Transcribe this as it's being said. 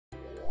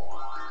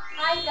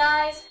Hi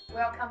guys,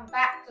 welcome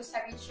back to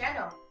Sabi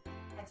channel.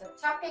 And the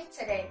topic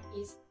today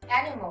is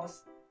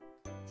animals.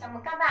 Chào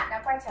mừng các bạn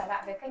đã quay trở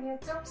lại với kênh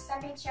YouTube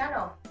Sabi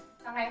channel.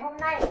 Và ngày hôm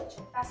nay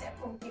chúng ta sẽ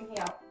cùng tìm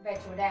hiểu về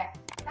chủ đề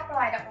các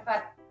loài động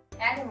vật,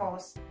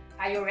 animals.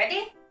 Are you ready?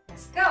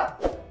 Let's go!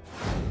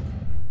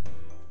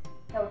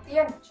 Đầu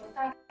tiên, chúng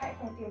ta hãy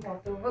cùng tìm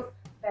hiểu từ vựng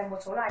về một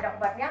số loài động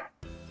vật nhé.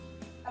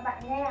 Các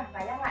bạn nghe và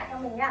nhắc lại theo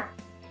mình nhé.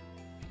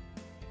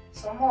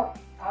 Số 1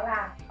 đó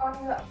là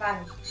con ngựa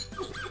vằn,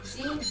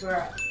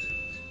 ʻziː.brə.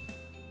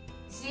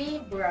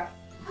 Zebra.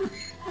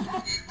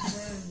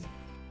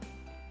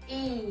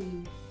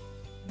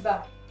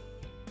 ʻlaɪ.ən.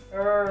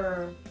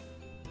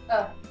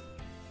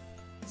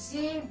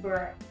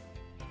 Zebra.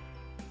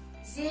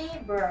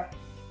 Zebra.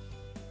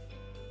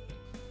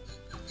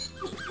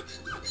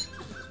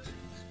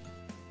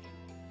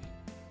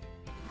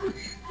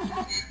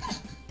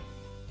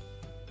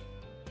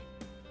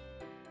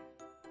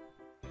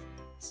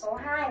 Số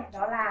 2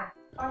 đó là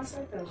con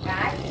sư tử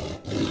cái,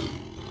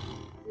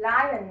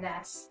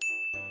 Lioness.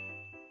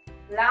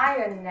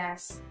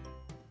 Lioness.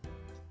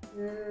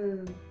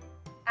 ʻlaɪ.ən.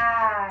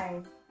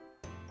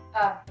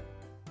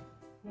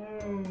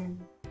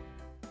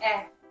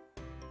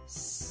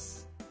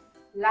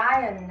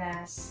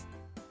 Lioness.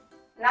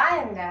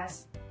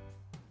 Lioness.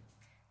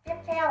 Tiếp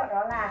theo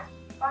đó là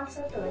con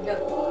sư tử đực,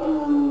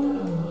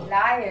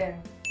 Lion.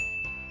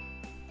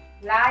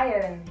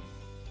 Lion.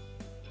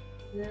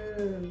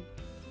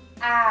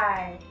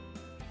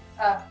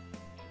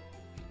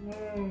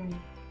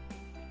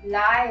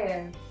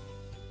 Lion.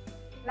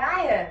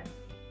 Lion.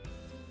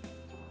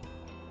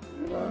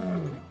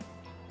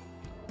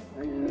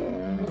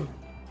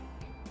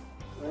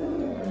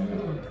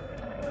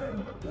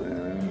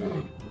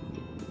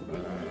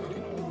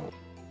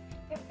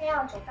 Tiếp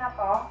theo chúng ta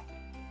có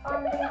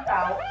con linh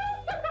cẩu,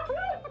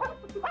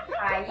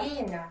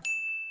 haɪɪៈ.nə.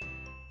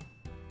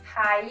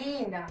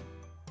 Hyena.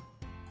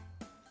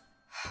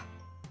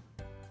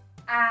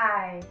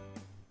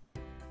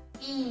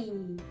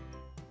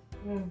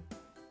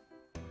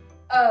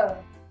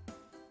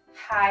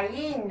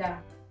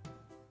 Hyena.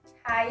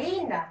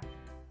 Hyena.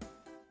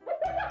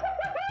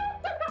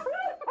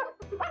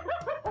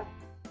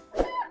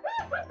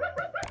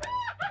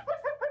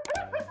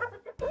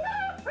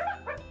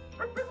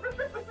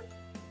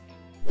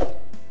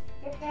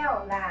 Tiếp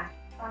theo là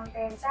con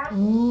tê giác,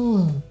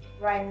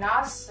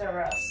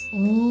 Rhinoceros.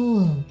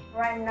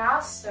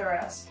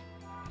 Rhinoceros.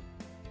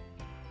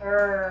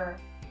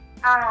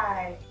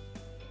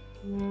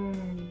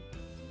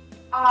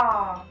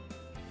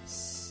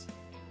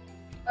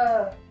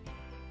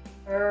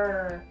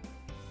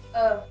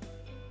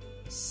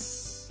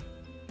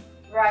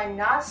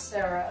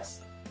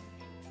 Rhinoceros.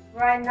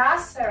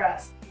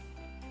 Rhinoceros.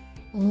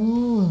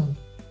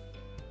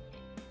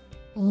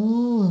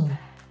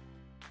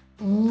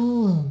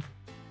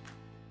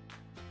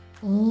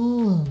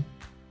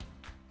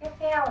 Tiếp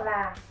theo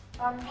là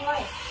con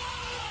voi,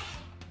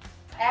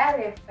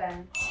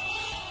 elephant.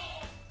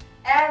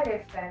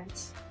 Elephant.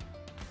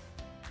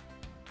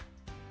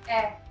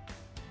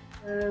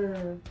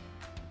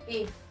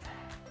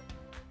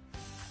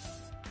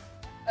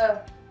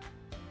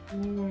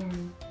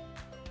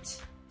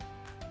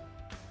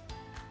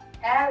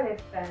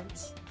 Elephant.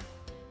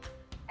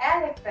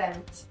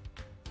 Elephant.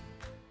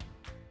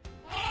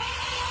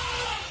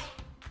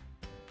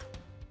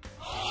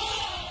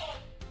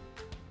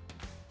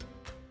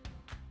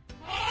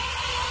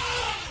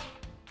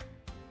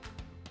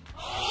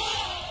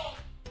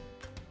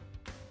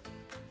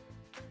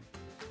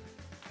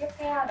 Tiếp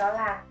theo đó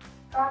là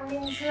con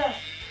linh dương,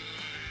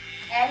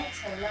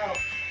 Antelope.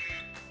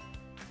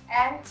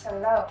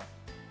 Antelope.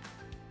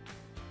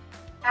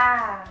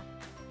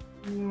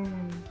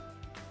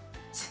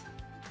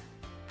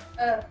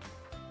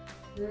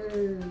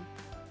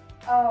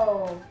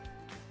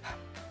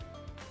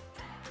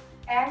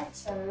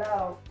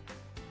 Antelope.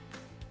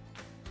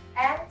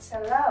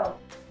 Antelope.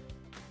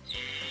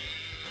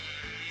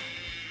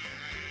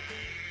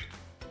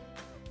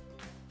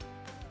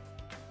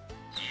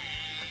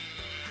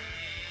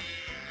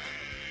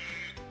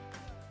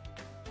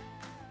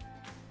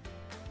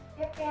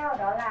 Tiếp theo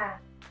đó là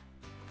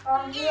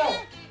con hươu,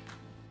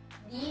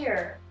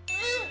 deer.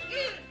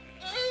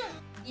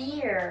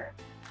 Deer.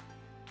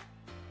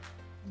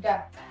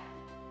 Duck.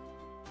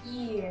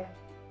 Ear.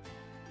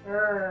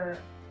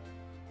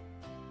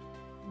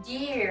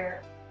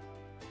 Deer.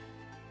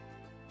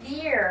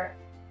 Deer.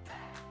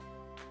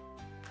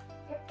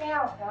 Tiếp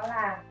theo đó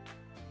là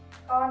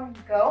con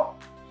gấu,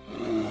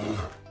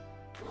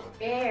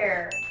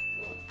 bear.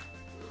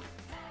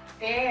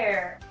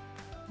 Bear.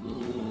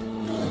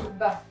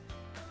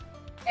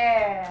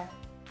 Bear.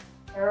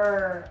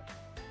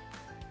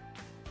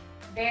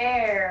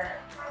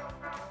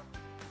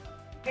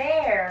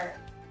 Bear.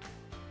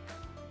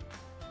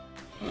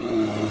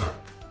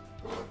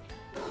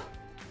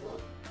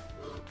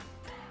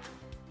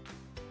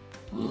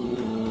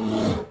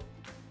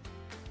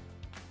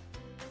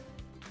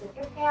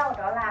 Tiếp theo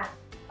đó là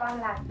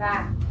con lạc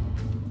đà,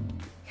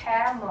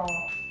 camel.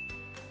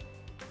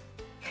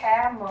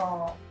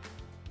 Camel.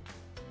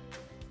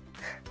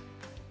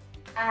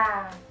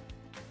 a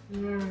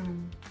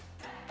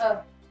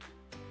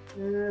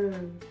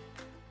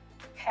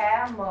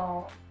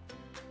camel,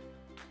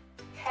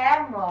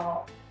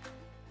 camel.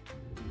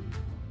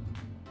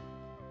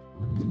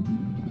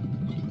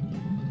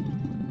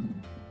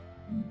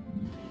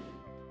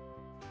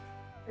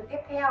 Từ tiếp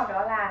theo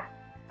đó là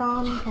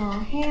con có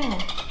heo.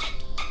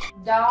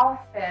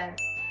 Dolphin,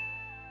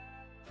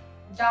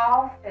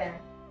 dolphin.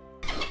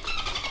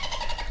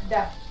 D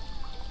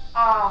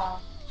A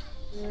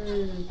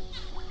L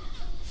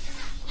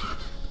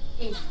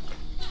I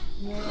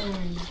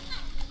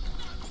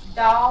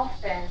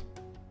Dolphin,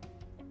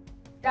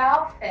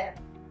 dolphin.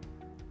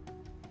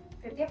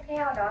 Từ tiếp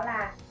theo đó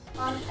là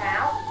con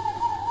cáo.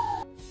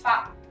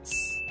 Fox,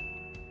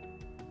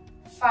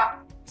 fox.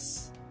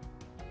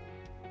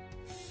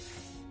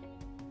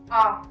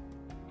 Ox,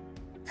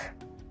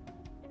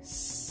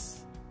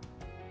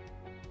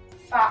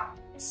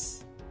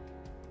 fox,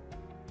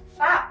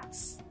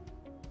 fox.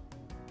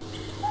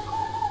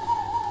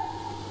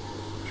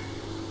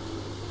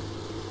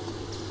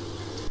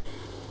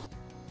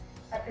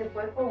 Và từ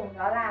cuối cùng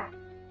đó là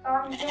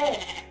con dê.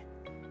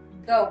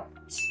 Goat,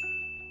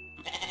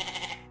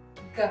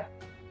 G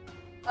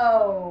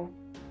O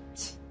T,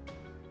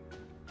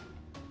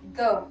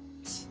 goat,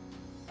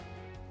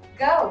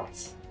 goat.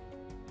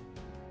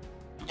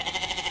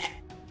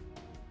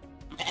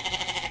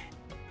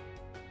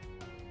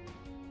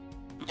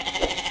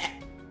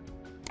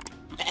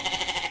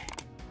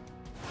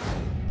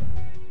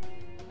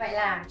 Vậy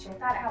là chúng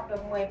ta đã học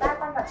được 13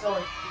 con vật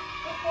rồi.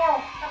 Tiếp theo,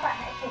 các bạn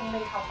hãy cùng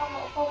mình học các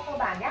mẫu câu cơ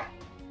bản nhé.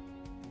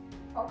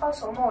 Mẫu câu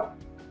số 1.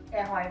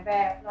 Để hỏi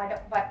về loài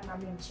động vật mà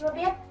mình chưa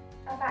biết,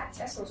 các bạn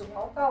sẽ sử dụng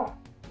mẫu câu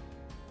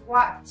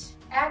What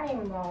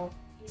animal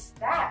is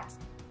that?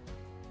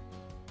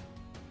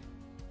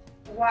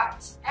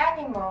 What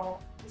animal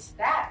is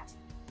that?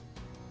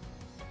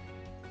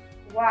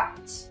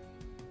 What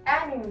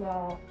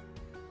animal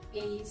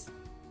is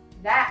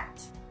that?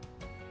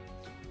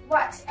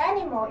 What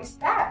animal is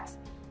that?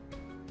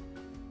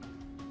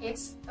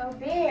 It's a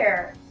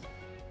bear.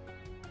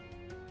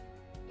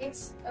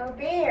 It's a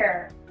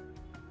bear.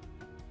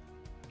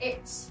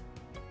 It's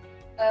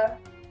a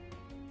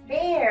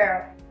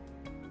bear.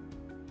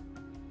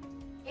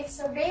 It's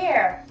a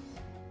bear.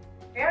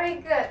 Very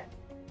good.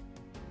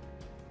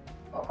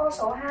 Mẫu câu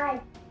số 2.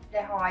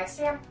 Để hỏi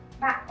xem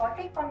bạn có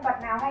thích con vật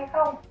nào hay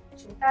không,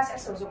 chúng ta sẽ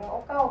sử dụng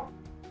mẫu câu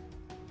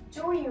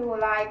Do you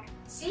like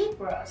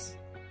zebras?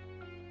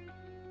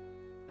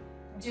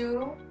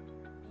 Do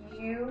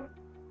you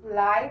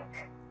like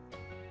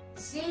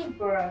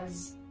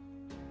zebras?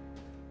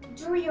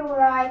 Do you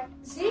like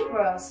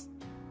zebras?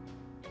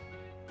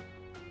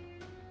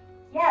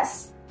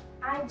 Yes,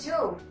 I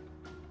do.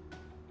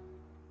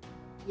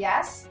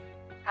 Yes,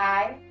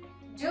 I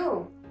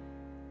do.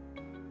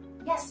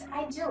 Yes,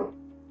 I do.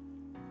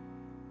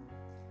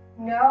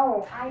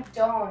 No, I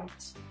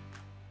don't.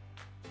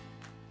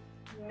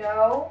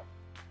 No,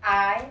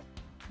 I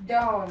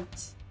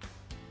don't.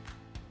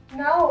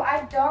 No,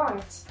 I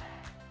don't.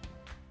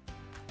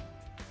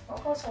 Mẫu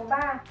câu số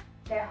 3.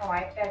 Để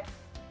hỏi về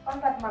con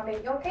vật mà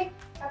mình yêu thích,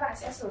 các bạn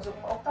sẽ sử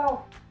dụng mẫu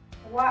câu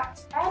What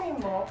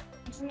animal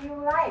do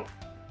you like?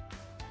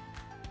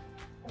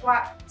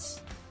 What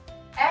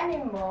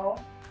animal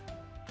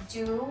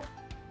do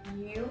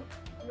you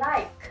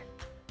like?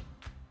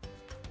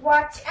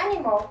 What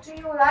animal do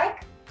you like?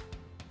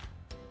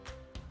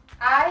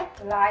 I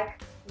like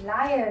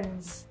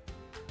lions.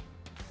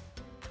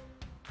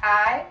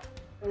 I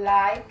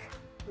like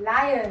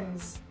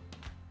lions.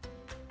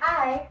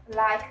 I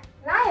like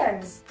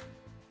lions.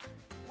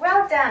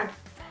 Well done.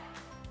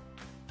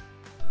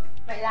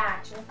 Vậy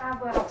là chúng ta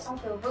vừa học xong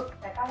từ vựng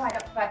về các loài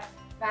động vật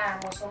và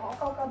một số mẫu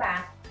câu cơ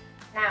bản.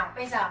 Nào,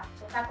 bây giờ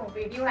chúng ta cùng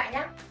review lại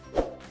nhé.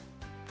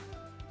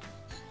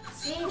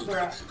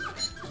 Zebra,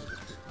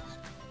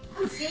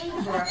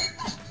 zebra.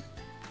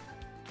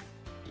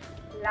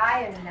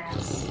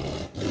 Lioness,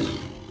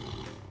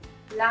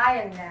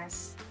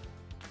 lioness.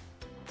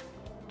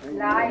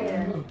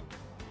 Lion,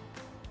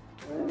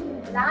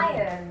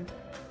 lion.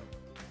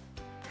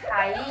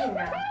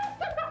 Hyena,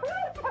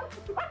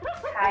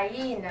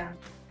 hyena.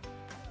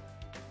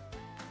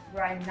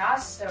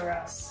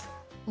 Rhinoceros,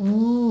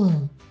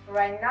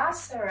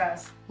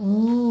 rhinoceros.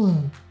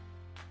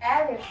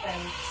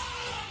 Elephant,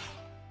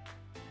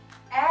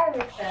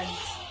 elephant.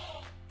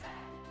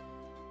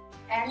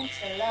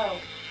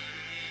 Antelope,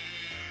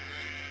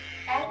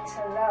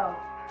 antelope.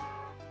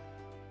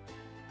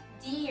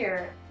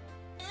 Deer,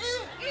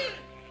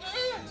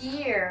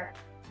 deer.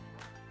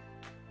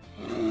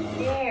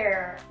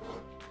 Bear,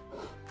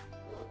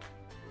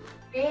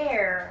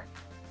 bear.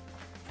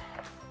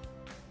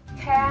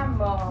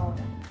 Camel,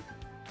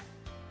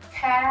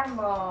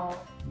 camel.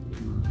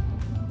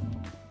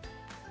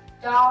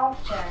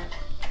 Dolphin,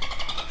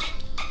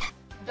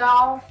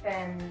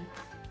 dolphin.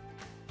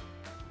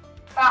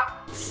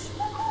 Fox,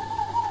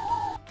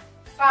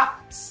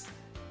 fox.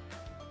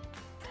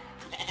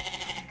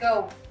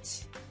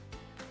 Goat,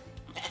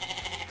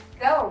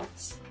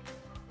 goat.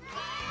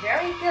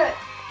 Very good.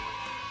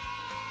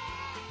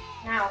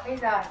 Nào, bây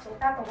giờ chúng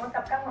ta cùng ôn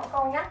tập các mẫu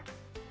câu nhé.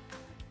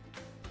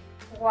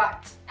 What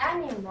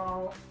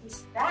animal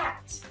is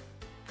that?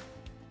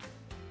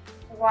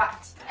 What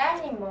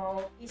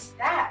animal is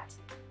that?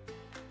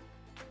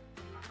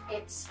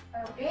 It's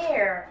a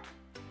bear.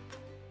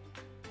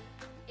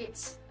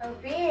 It's a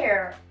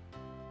bear.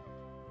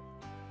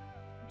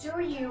 Do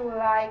you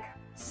like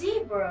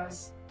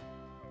zebras?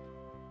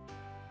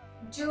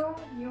 Do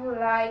you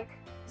like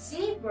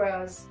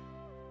zebras?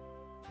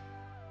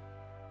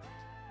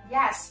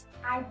 Yes,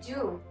 I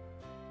do.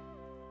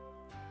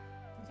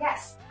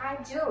 Yes, I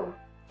do.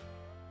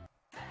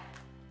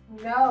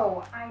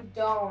 No, I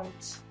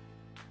don't.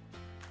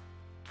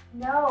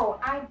 No,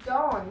 I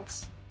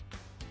don't.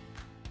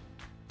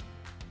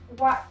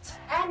 What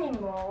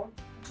animal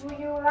do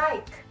you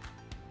like?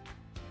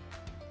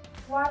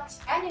 What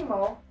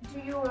animal do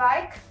you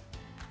like?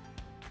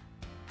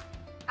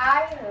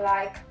 I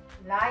like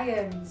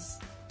lions.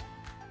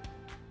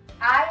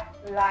 I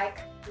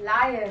like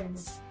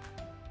lions.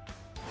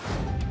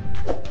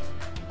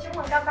 Chúc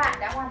mừng các bạn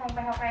đã hoàn thành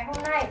bài học ngày hôm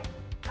nay.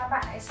 Các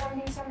bạn hãy xem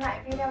đi xem lại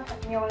video thật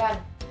nhiều lần,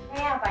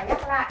 nghe và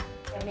nhắc lại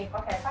để mình có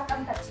thể phát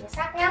âm thật chính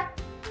xác nhé.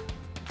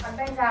 Còn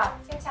bây giờ,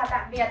 xin chào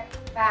tạm biệt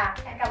và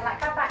hẹn gặp lại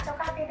các bạn trong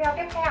các video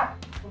tiếp theo.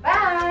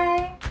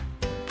 Bye!